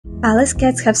Pallas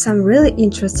cats have some really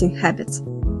interesting habits.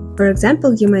 For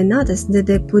example, you may notice that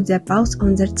they put their paws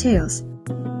on their tails.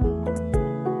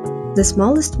 The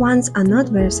smallest ones are not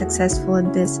very successful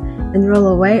at this and roll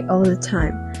away all the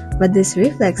time, but this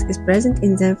reflex is present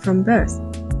in them from birth.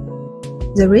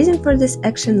 The reason for this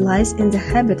action lies in the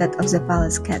habitat of the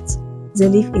Pallas cats. They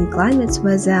live in climates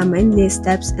where there are mainly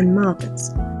steppes and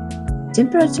mountains.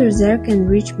 Temperatures there can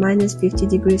reach -50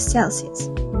 degrees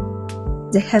Celsius.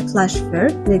 They have flush fur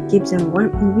that keeps them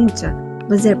warm in winter,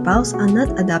 but their paws are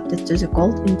not adapted to the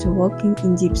cold and to walking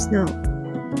in deep snow.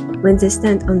 When they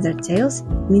stand on their tails,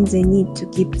 means they need to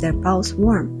keep their paws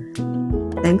warm.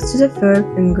 Thanks to the fur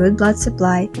and good blood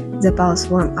supply, the paws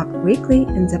warm up quickly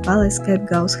and the Pallas cat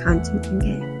goes hunting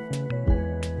again.